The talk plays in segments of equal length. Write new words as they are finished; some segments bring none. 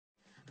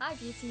Hi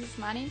beauties,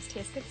 my name's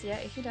Tessa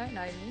if you don't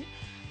know me,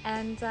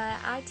 and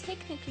I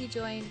technically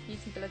joined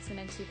Beauty Bulletin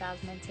in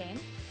 2010,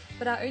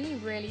 but I only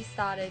really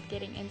started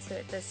getting into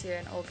it this year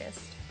in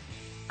August.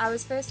 I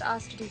was first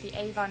asked to do the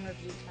Avon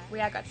review club,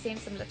 where I got sent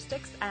some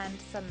lipsticks and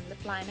some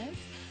lip liners,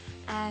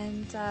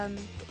 and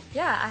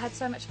yeah, I had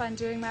so much fun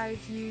doing my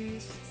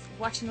reviews,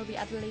 watching all the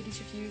other ladies'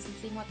 reviews and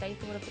seeing what they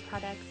thought of the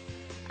products.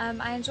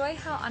 I enjoy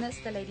how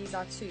honest the ladies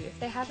are too. If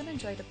they haven't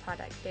enjoyed a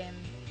product, then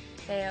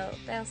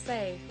they'll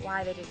say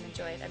why they didn't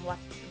enjoy it and what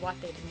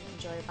they didn't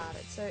enjoy about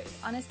it. So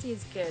honesty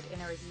is good in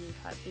a review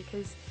club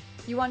because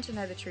you want to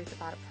know the truth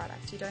about a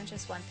product. You don't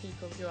just want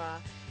people who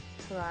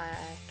are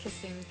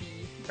kissing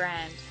the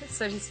brand,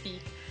 so to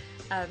speak,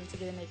 to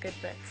get in their good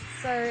bits.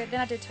 So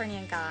then I did Toni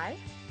and Guy,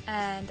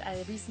 and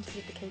I recently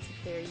did the Katy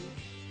Perry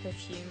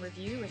perfume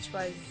review, which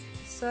was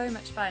so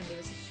much fun. There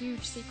was a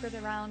huge secret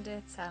around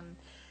it,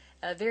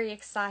 very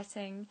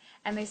exciting,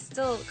 and there's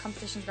still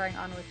competitions going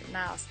on with it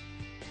now.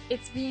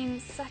 It's been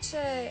such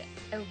a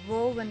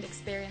whirlwind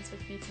experience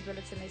with Beauty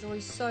Bulletin. There's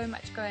always so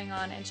much going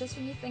on, and just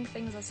when you think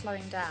things are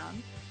slowing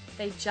down,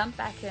 they jump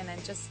back in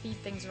and just speed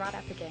things right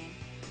up again.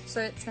 So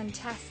it's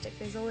fantastic.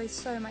 There's always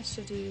so much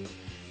to do.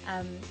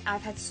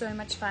 I've had so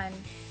much fun,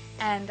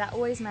 and I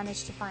always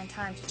manage to find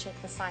time to check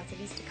the site at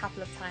least a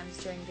couple of times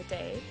during the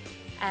day,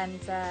 and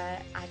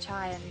I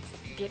try and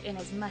get in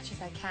as much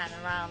as I can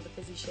around the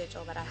busy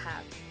schedule that I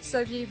have.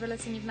 So Beauty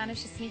Bulletin, you've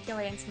managed to sneak your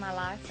way into my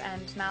life,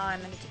 and now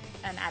I'm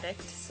an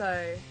addict,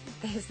 so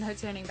there's no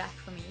turning back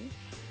for me.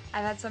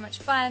 I've had so much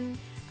fun.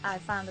 I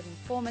found it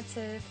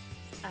informative,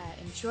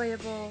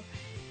 enjoyable,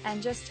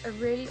 and just a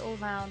really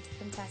all-round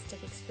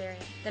fantastic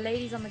experience. The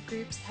ladies on the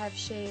groups have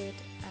shared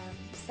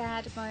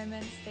sad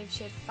moments, they've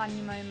shared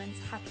funny moments,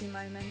 happy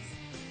moments,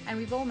 and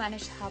we've all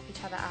managed to help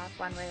each other out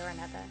one way or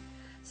another.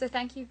 So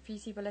thank you,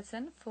 Beauty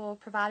Bulletin, for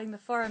providing the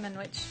forum in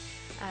which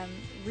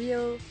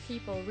real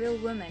people, real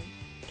women,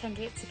 can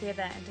get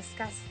together and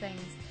discuss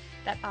things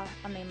that are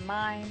on their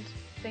mind,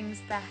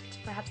 things that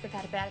perhaps they've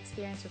had a bad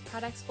experience with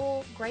products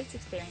or great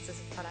experiences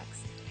with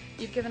products.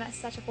 You've given us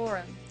such a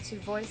forum to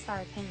voice our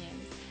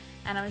opinions,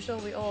 and I'm sure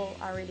we all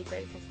are really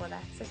grateful for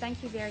that. So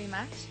thank you very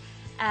much,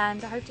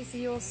 and I hope to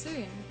see you all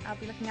soon. I'll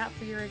be looking out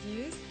for your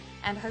reviews,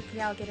 and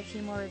hopefully I'll get a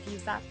few more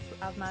reviews up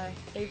of my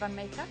Avon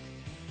makeup.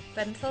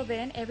 But until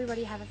then,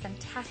 everybody have a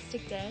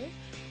fantastic day,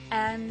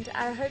 and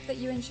I hope that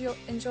you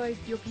enjoyed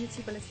your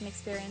Beauty Bulletin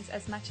experience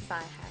as much as I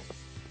have.